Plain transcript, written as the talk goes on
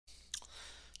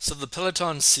So the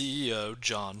Peloton CEO,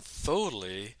 John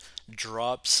Foley,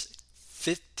 drops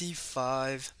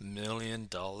 $55 million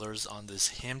on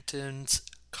this Hamptons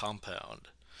compound,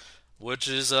 which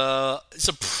is it's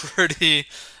a pretty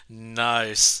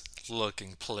nice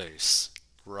looking place,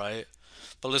 right?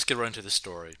 But let's get right into the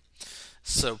story.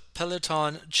 So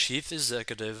Peloton chief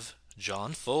executive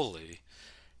John Foley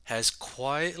has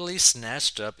quietly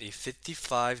snatched up a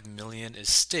 55 million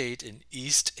estate in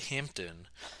East Hampton,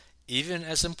 even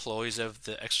as employees of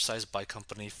the exercise bike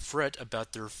company fret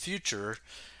about their future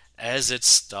as its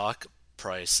stock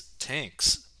price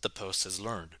tanks, the Post has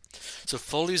learned. So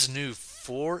Foley's new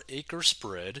 4-acre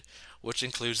spread, which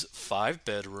includes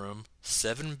 5-bedroom,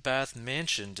 7-bath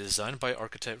mansion designed by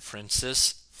architect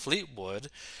Francis Fleetwood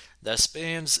that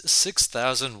spans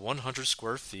 6,100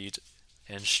 square feet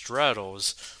and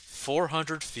straddles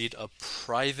 400 feet of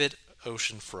private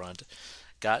oceanfront,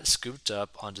 got scooped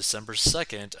up on December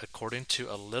 2nd, according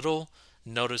to a little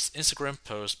noticed Instagram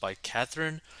post by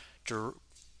Catherine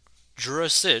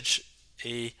Jurasic,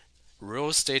 a real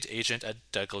estate agent at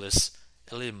Douglas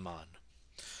Elliman.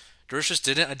 Jurasic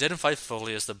didn't identify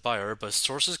Foley as the buyer, but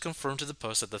sources confirmed to the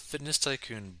Post that the fitness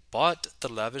tycoon bought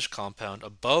the lavish compound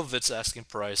above its asking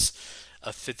price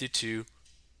of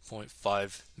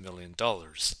 $52.5 million.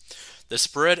 The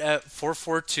spread at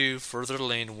 442 Further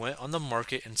Lane went on the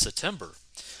market in September.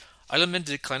 Eilerman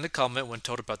declined to comment when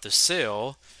told about the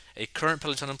sale. A current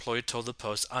Peloton employee told the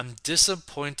Post, "I'm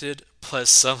disappointed, but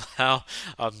somehow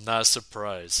I'm not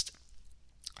surprised."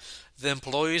 The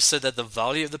employee said that the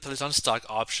value of the Peloton stock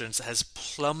options has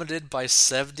plummeted by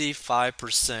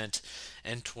 75%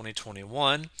 in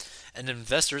 2021, and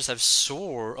investors have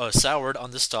soured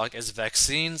on the stock as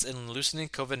vaccines and loosening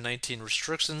COVID-19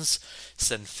 restrictions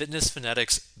send fitness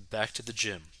fanatics back to the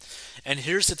gym. And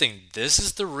here's the thing, this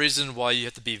is the reason why you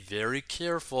have to be very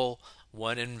careful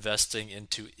when investing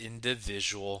into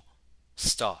individual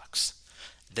stocks.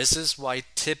 This is why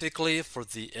typically for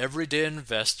the everyday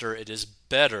investor it is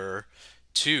better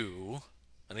to,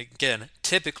 and again,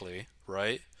 typically,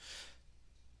 right,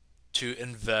 to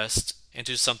invest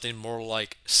into something more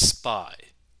like SPY,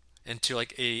 into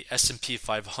like a S&P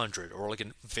 500 or like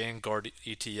a Vanguard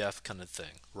ETF kind of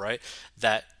thing, right?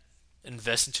 That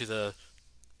invest into the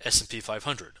S&P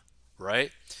 500,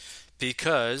 right?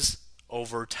 Because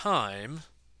over time,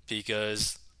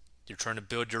 because you're trying to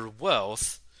build your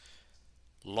wealth,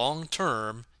 long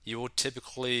term, you will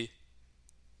typically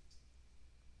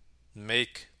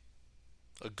make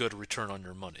a good return on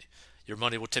your money. Your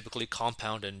money will typically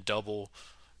compound and double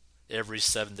every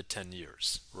 7 to 10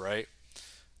 years, right?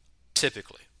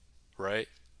 Typically, right?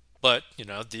 But,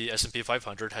 the S&P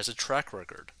 500 has a track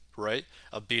record, right?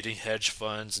 Of beating hedge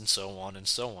funds and so on and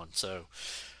so on. So,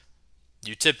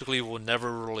 you typically will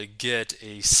never really get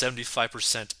a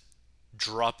 75%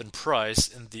 drop in price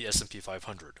in the S&P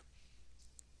 500.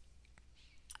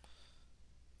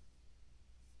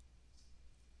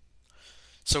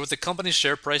 So with the company's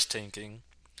share price tanking,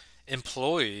 the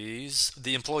employees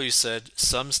said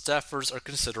some staffers are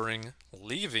considering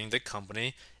leaving the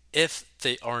company if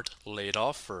they aren't laid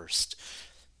off first.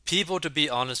 People, to be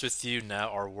honest with you, now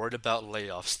are worried about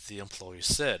layoffs, the employees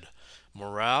said.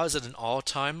 Morale is at an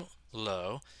all-time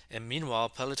low, and meanwhile,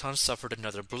 Peloton suffered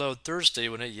another blow Thursday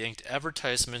when it yanked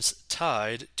advertisements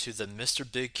tied to the Mr.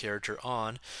 Big character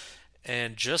on,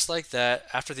 and just like that,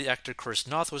 after the actor Chris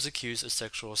Noth was accused of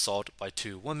sexual assault by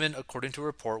 2 women, according to a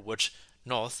report which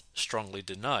Noth strongly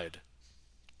denied.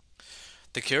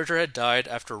 The character had died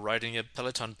after riding a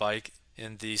Peloton bike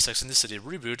in the Sex and the City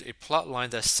reboot, a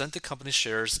plotline that sent the company's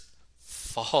shares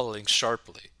falling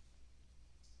sharply.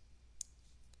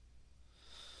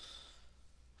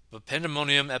 But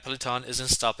pandemonium at Peloton isn't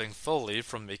stopping Foley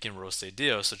from making real estate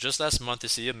deals. So just last month, the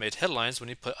CEO made headlines when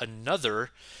he put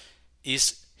another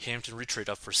East Hampton retreat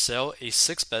up for sale, a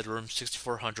 6-bedroom,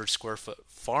 6,400 square foot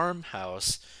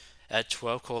farmhouse at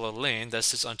 12 Cola Lane that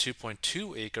sits on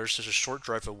 2.2 acres, just a short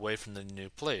drive away from the new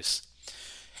place.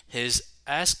 His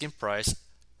asking price,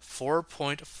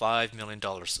 $4.5 million,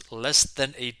 less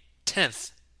than a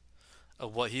tenth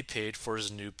of what he paid for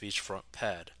his new beachfront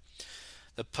pad.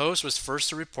 The Post was first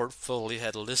to report Foley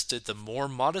had listed the more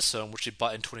modest home, which he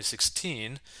bought in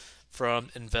 2016,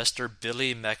 from investor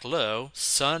Billy Macklowe,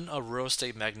 son of real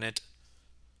estate magnate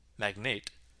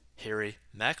Harry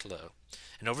Macklowe.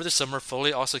 And over the summer,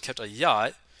 Foley also kept a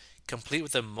yacht, complete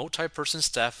with a multi-person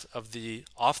staff off the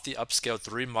upscale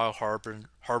 3 Mile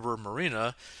Harbor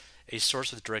Marina, a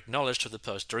source with direct knowledge to the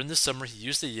Post. During the summer, he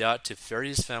used the yacht to ferry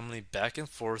his family back and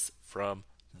forth from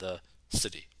the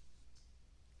city.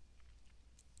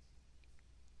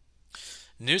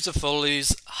 News of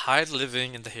Foley's high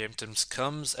living in the Hamptons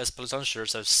comes as Peloton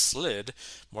shares have slid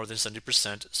more than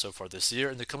 70% so far this year,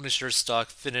 and the company shares stock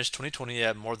finished 2020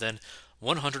 at more than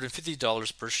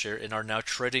 $150 per share and are now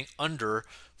trading under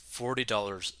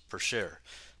 $40 per share.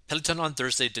 Peloton on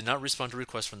Thursday did not respond to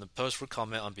requests from the Post for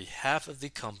comment on behalf of the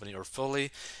company or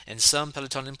Foley, and some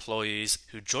Peloton employees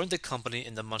who joined the company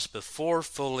in the months before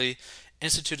Foley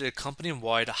instituted a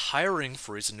company-wide hiring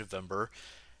freeze in November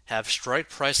have strike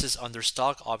prices on their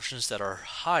stock options that are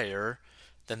higher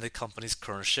than the company's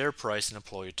current share price, an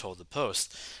employee told the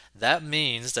Post. That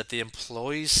means that the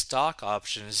employee's stock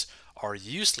options are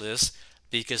useless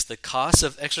because the cost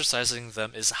of exercising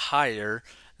them is higher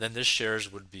than the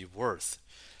shares would be worth.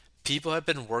 People have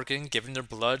been working, giving their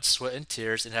blood, sweat, and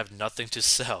tears, and have nothing to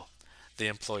sell, the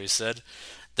employee said.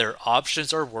 Their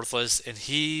options are worthless, and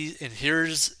he's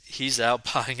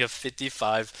out buying a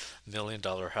 $55 million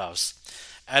house.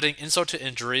 Adding insult to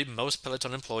injury, most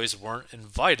Peloton employees weren't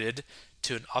invited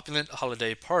to an opulent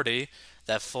holiday party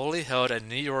that Foley held at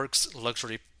New York's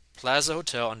luxury Plaza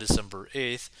Hotel on December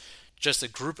 8th. Just a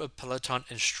group of Peloton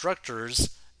instructors,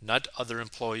 not other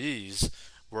employees,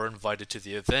 were invited to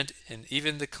the event, and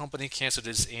even the company canceled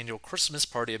its annual Christmas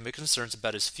party amid concerns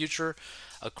about its future,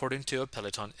 according to a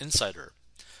Peloton insider.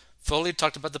 Foley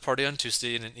talked about the party on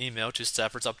Tuesday in an email to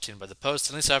staffers obtained by the Post,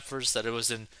 telling staffers that it was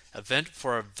an event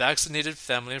for our vaccinated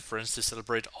family and friends to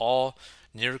celebrate all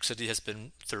New York City has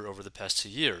been through over the past 2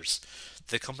 years.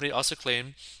 The company also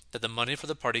claimed that the money for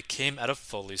the party came out of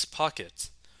Foley's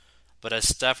pocket. But as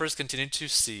staffers continued to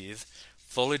seethe,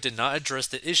 Foley did not address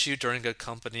the issue during a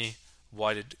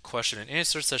company-wide question and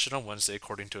answer session on Wednesday,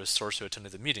 according to a source who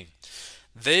attended the meeting.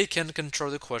 They can control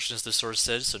the questions, the source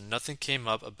said, so nothing came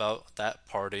up about that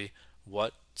party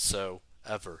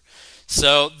whatsoever.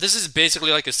 So this is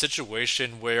basically like a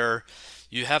situation where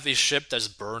you have a ship that's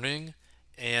burning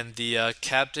and the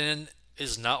captain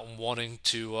is not wanting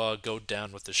to go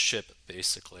down with the ship,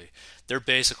 basically. They're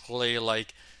basically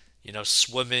like,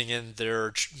 swimming in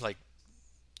their like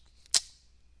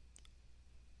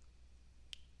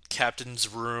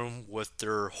captain's room with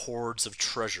their hoards of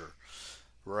treasure,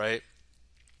 right?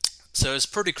 So it's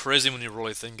pretty crazy when you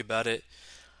really think about it.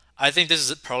 I think this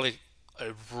is probably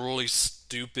a really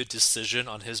stupid decision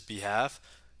on his behalf,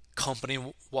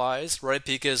 company wise, right?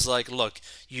 Because, like, look,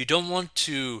 you don't want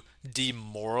to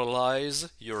demoralize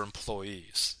your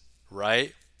employees,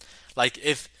 right? Like,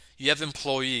 if you have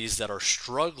employees that are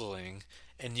struggling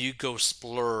and you go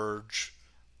splurge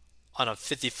on a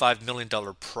 $55 million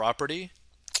property,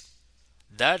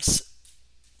 that's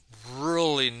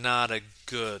really not a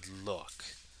good look,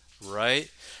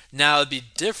 right? Now it'd be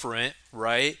different,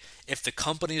 right? If the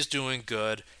company is doing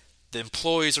good, the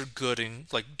employees are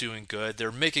doing good,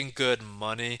 they're making good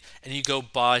money, and you go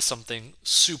buy something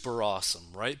super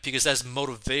awesome, right? Because that's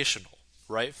motivational,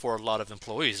 right? For a lot of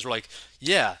employees. They're like,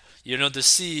 yeah, the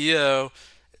CEO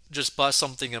just bought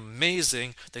something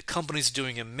amazing. The company's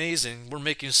doing amazing. We're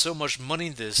making so much money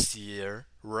this year,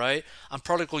 right? I'm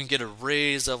probably going to get a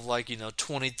raise of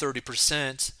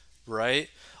 20-30%, right?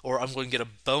 Or I'm going to get a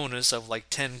bonus of like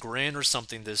 10 grand or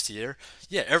something this year.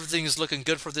 Yeah, everything is looking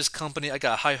good for this company. I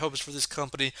got high hopes for this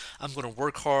company. I'm going to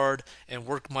work hard and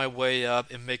work my way up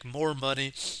and make more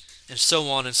money and so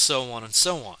on and so on and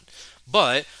so on.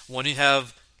 But when you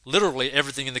have literally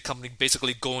everything in the company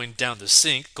basically going down the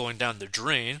sink, going down the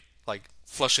drain, like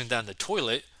flushing down the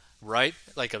toilet, right?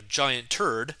 Like a giant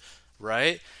turd,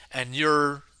 right? And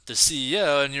you're the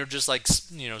CEO and you're just like,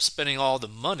 spending all the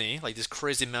money, like these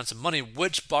crazy amounts of money,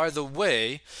 which, by the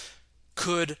way,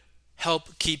 could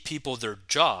help keep people their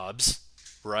jobs,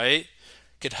 right?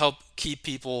 Could help keep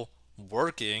people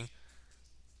working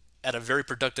at a very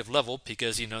productive level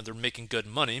because, they're making good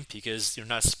money because you're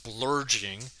not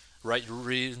splurging, right? You're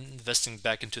reinvesting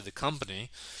back into the company.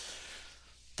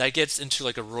 That gets into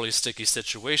like a really sticky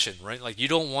situation, right? Like you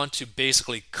don't want to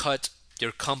basically cut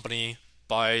your company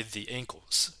by the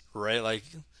ankles, right? Like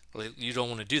you don't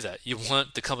want to do that. You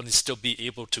want the company to still be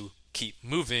able to keep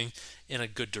moving in a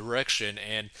good direction.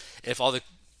 And if all the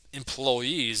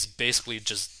employees basically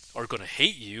just are going to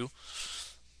hate you,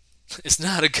 it's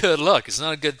not a good look. It's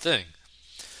not a good thing.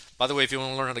 By the way, if you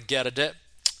want to learn how to get out of debt,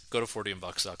 go to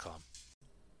 40inbox.com.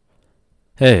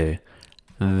 Hey,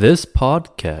 this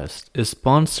podcast is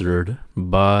sponsored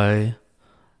by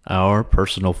our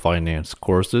personal finance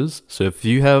courses. So if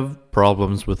you have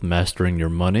problems with mastering your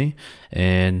money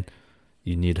and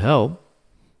you need help,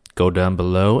 go down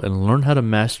below and learn how to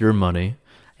master your money.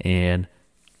 And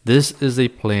this is a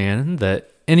plan that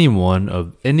anyone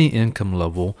of any income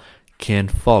level can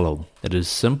follow. It is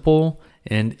simple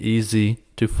and easy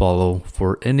to follow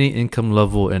for any income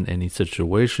level and any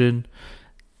situation.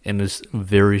 and is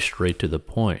very straight to the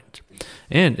point.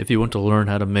 And if you want to learn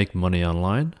how to make money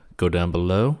online, go down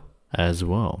below as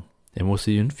well. And we'll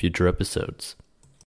see you in future episodes.